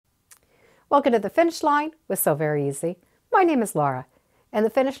Welcome to the finish line with Sew Very Easy. My name is Laura, and the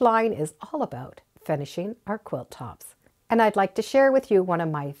finish line is all about finishing our quilt tops. And I'd like to share with you one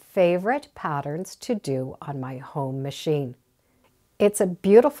of my favorite patterns to do on my home machine. It's a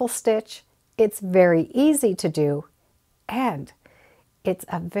beautiful stitch, it's very easy to do, and it's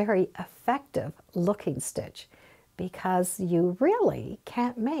a very effective looking stitch because you really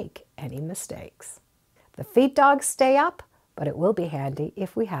can't make any mistakes. The feet dogs stay up, but it will be handy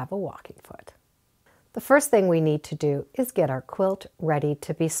if we have a walking foot. The first thing we need to do is get our quilt ready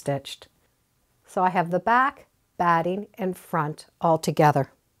to be stitched. So I have the back, batting, and front all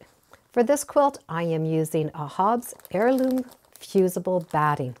together. For this quilt, I am using a Hobbs Heirloom Fusible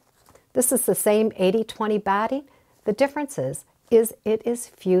batting. This is the same 80/20 batting. The difference is it is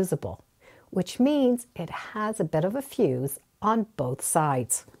fusible, which means it has a bit of a fuse on both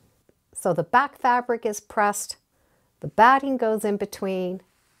sides. So the back fabric is pressed, the batting goes in between,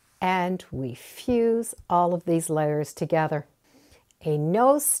 and we fuse all of these layers together. A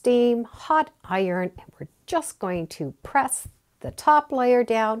no steam hot iron, and we're just going to press the top layer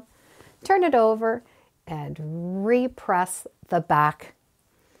down, turn it over, and repress the back.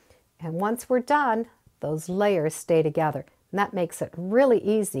 And once we're done, those layers stay together. And that makes it really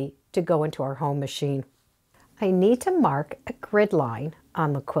easy to go into our home machine. I need to mark a grid line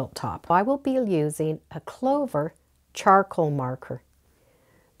on the quilt top. I will be using a Clover charcoal marker.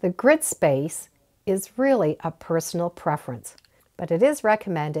 The grid space is really a personal preference, but it is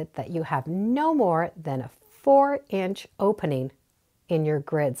recommended that you have no more than a 4-inch opening in your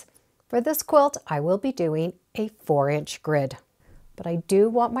grids. For this quilt, I will be doing a 4-inch grid, but I do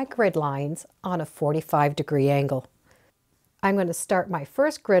want my grid lines on a 45-degree angle. I'm going to start my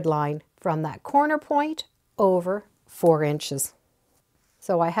first grid line from that corner point over 4 inches.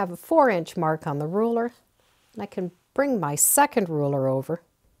 So I have a 4-inch mark on the ruler, and I can bring my second ruler over,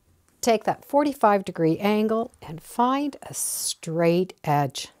 take that 45-degree angle, and find a straight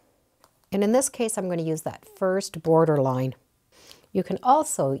edge. And in this case, I'm going to use that first border line. You can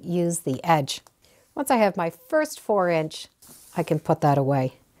also use the edge. Once I have my first 4-inch, I can put that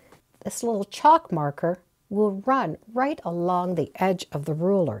away. This little chalk marker will run right along the edge of the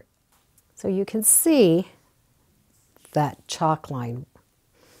ruler. So you can see that chalk line.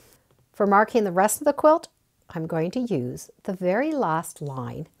 For marking the rest of the quilt, I'm going to use the very last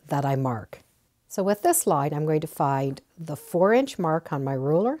line that I mark. So with this line, I'm going to find the 4-inch mark on my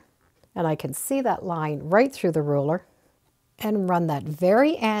ruler, and I can see that line right through the ruler and run that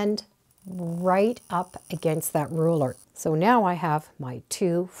very end right up against that ruler. So now I have my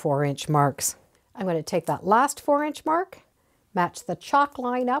 2 4-inch marks. I'm going to take that last 4-inch mark, match the chalk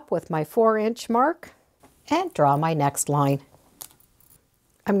line up with my 4-inch mark, and draw my next line.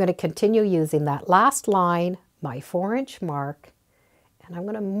 I'm going to continue using that last line, my 4-inch mark, and I'm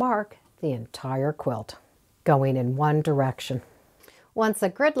going to mark the entire quilt going in one direction. Once the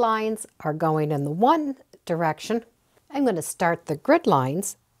grid lines are going in the one direction, I'm going to start the grid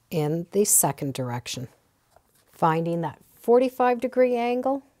lines in the second direction, finding that 45-degree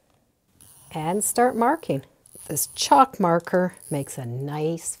angle and start marking. This chalk marker makes a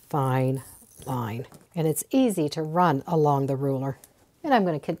nice fine line, and it's easy to run along the ruler. And I'm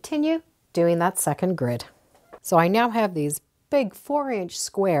going to continue doing that second grid. So I now have these big 4-inch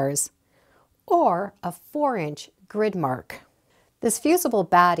squares or a 4-inch grid mark. This fusible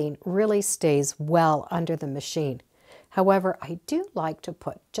batting really stays well under the machine. However, I do like to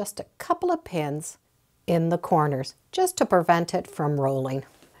put just a couple of pins in the corners just to prevent it from rolling.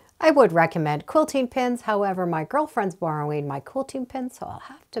 I would recommend quilting pins, however, my girlfriend's borrowing my quilting pins, so I'll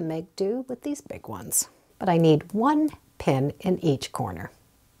have to make do with these big ones. But I need 1 pin in each corner.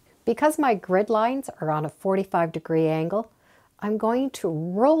 Because my grid lines are on a 45-degree angle, I'm going to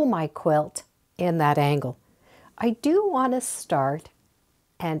roll my quilt in that angle. I do want to start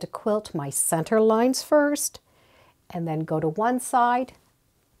and quilt my center lines first, and then go to one side,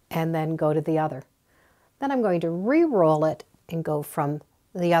 and then go to the other. Then I'm going to re-roll it and go from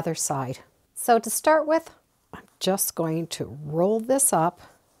the other side. So to start with, I'm just going to roll this up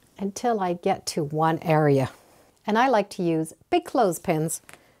until I get to one area. And I like to use big clothespins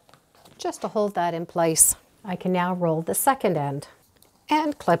just to hold that in place. I can now roll the second end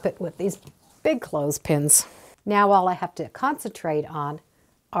and clip it with these big clothespins. Now all I have to concentrate on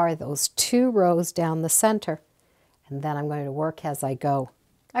are those 2 rows down the center, and then I'm going to work as I go.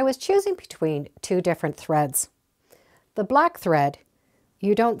 I was choosing between 2 different threads. The black thread,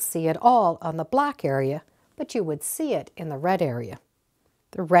 you don't see it all on the black area, but you would see it in the red area.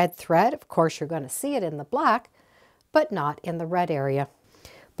 The red thread, of course, you're going to see it in the black, but not in the red area.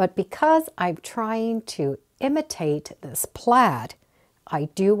 But because I'm trying to imitate this plaid, I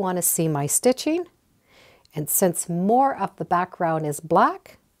do want to see my stitching, and since more of the background is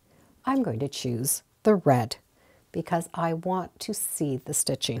black, I'm going to choose the red because I want to see the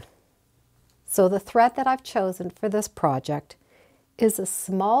stitching. So the thread that I've chosen for this project is a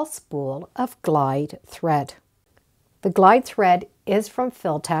small spool of glide thread. The glide thread is from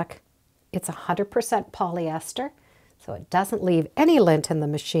Filtech. It's 100% polyester, so it doesn't leave any lint in the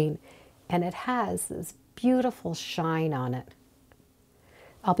machine, and it has this beautiful shine on it.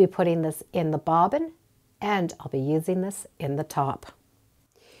 I'll be putting this in the bobbin, and I'll be using this in the top.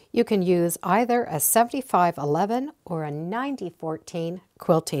 You can use either a 7511 or a 9014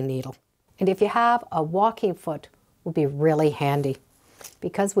 quilting needle. And if you have a walking foot, will be really handy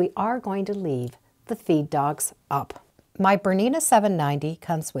because we are going to leave the feed dogs up. My Bernina 790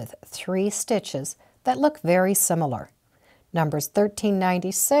 comes with 3 stitches that look very similar. Numbers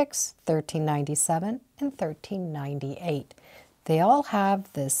 1396, 1397, and 1398. They all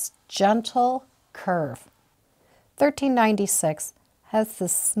have this gentle curve. 1396 has the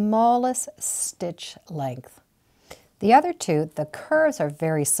smallest stitch length. The other two, the curves are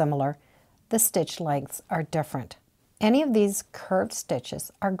very similar. The stitch lengths are different. Any of these curved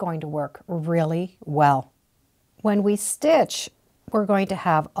stitches are going to work really well. When we stitch, we're going to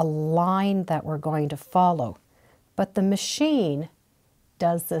have a line that we're going to follow, but the machine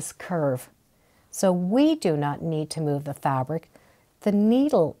does this curve. So we do not need to move the fabric. The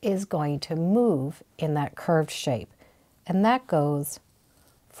needle is going to move in that curved shape, and that goes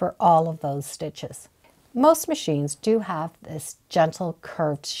for all of those stitches. Most machines do have this gentle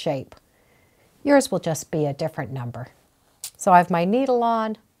curved shape. Yours will just be a different number. So I have my needle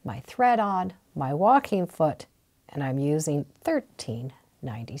on, my thread on, my walking foot, and I'm using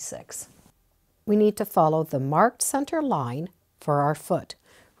 1396. We need to follow the marked center line for our foot,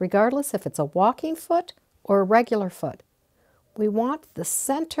 regardless if it's a walking foot or a regular foot. We want the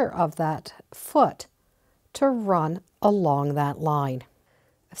center of that foot to run along that line.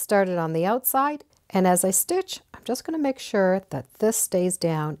 I've started on the outside, and as I stitch, I'm just going to make sure that this stays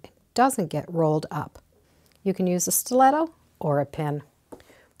down and doesn't get rolled up. You can use a stiletto or a pin.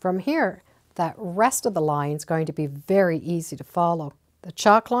 From here, that rest of the line is going to be very easy to follow. The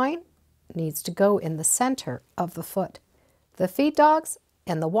chalk line needs to go in the center of the foot. The feed dogs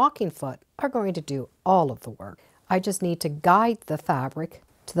and the walking foot are going to do all of the work. I just need to guide the fabric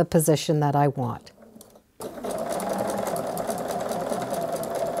to the position that I want.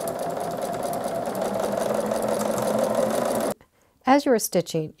 As you're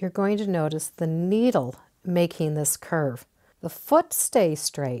stitching, you're going to notice the needle making this curve. The foot stays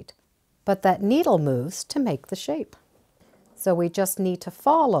straight, but that needle moves to make the shape. So we just need to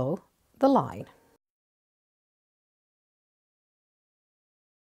follow the line.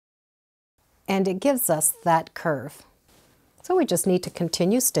 And it gives us that curve. So we just need to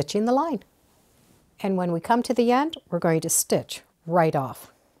continue stitching the line. And when we come to the end, we're going to stitch right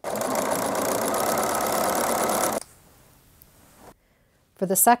off. For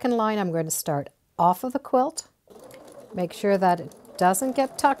the second line, I'm going to start off of the quilt, make sure that it doesn't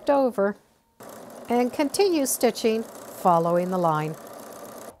get tucked over, and continue stitching following the line,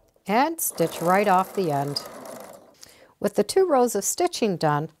 and stitch right off the end. With the 2 rows of stitching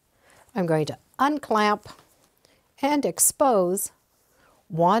done, I'm going to unclamp and expose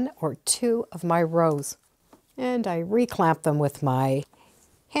 1 or 2 of my rows, and I reclamp them with my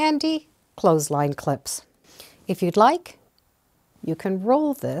handy clothesline clips. If you'd like, you can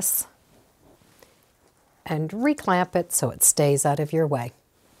roll this and reclamp it so it stays out of your way.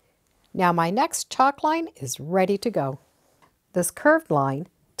 Now my next chalk line is ready to go. This curved line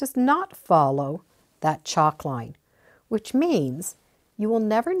does not follow that chalk line, which means you will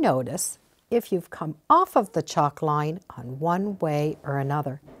never notice if you've come off of the chalk line on one way or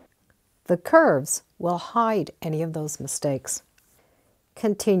another. The curves will hide any of those mistakes.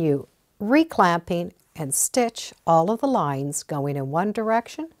 Continue reclamping and stitch all of the lines going in one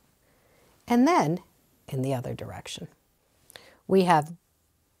direction and then in the other direction. We have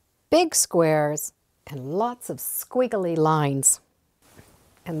big squares and lots of squiggly lines.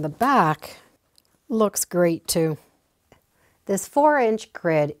 And the back looks great too. This 4-inch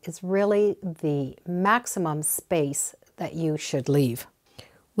grid is really the maximum space that you should leave.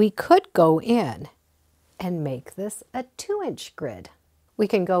 We could go in and make this a 2-inch grid. We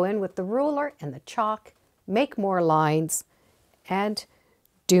can go in with the ruler and the chalk, make more lines, and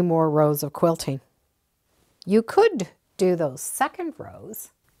do more rows of quilting. You could do those second rows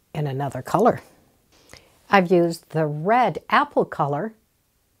in another color. I've used the red apple color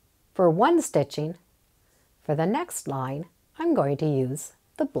for one stitching. For the next line, I'm going to use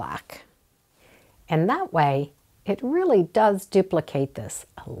the black. And that way, it really does duplicate this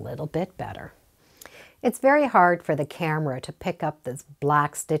a little bit better. It's very hard for the camera to pick up this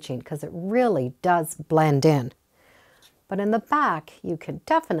black stitching because it really does blend in. But in the back, you can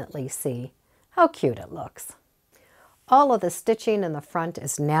definitely see how cute it looks. All of the stitching in the front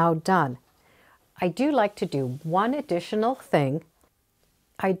is now done. I do like to do one additional thing.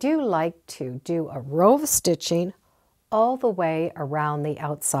 I do like to do a row of stitching all the way around the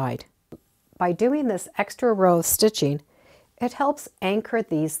outside. By doing this extra row of stitching, it helps anchor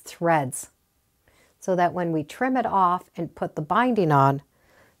these threads so that when we trim it off and put the binding on,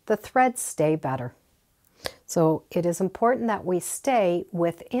 the threads stay better. So it is important that we stay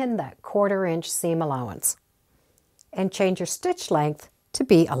within that 1/4 inch seam allowance. And change your stitch length to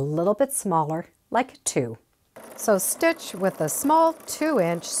be a little bit smaller, like a 2. So stitch with a small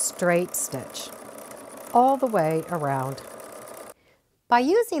 2-inch straight stitch all the way around. By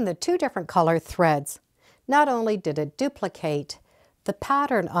using the 2 different color threads, not only did it duplicate the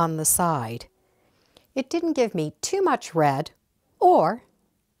pattern on the side, it didn't give me too much red or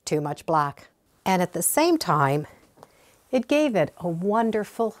too much black. And at the same time, it gave it a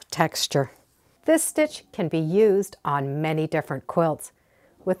wonderful texture. This stitch can be used on many different quilts.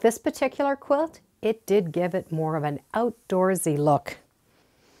 With this particular quilt, it did give it more of an outdoorsy look.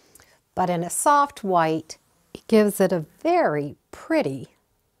 But in a soft white, it gives it a very pretty,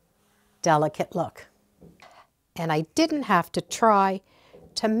 delicate look. And I didn't have to try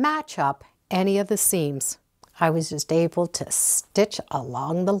to match up any of the seams. I was just able to stitch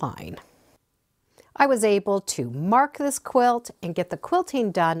along the line. I was able to mark this quilt and get the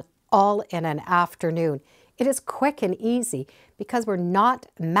quilting done all in an afternoon. It is quick and easy because we're not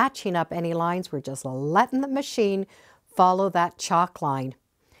matching up any lines. We're just letting the machine follow that chalk line.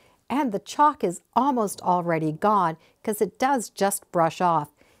 And the chalk is almost already gone because it does just brush off.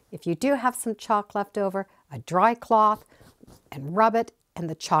 If you do have some chalk left over, a dry cloth and rub it and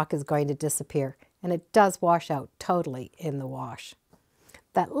the chalk is going to disappear. And it does wash out totally in the wash.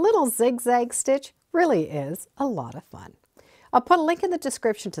 That little zigzag stitch really is a lot of fun. I'll put a link in the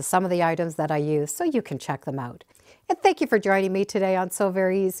description to some of the items that I use so you can check them out. And thank you for joining me today on Sew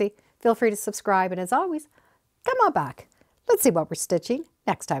Very Easy. Feel free to subscribe and as always, come on back. Let's see what we're stitching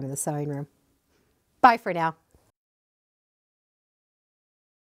next time in the sewing room. Bye for now.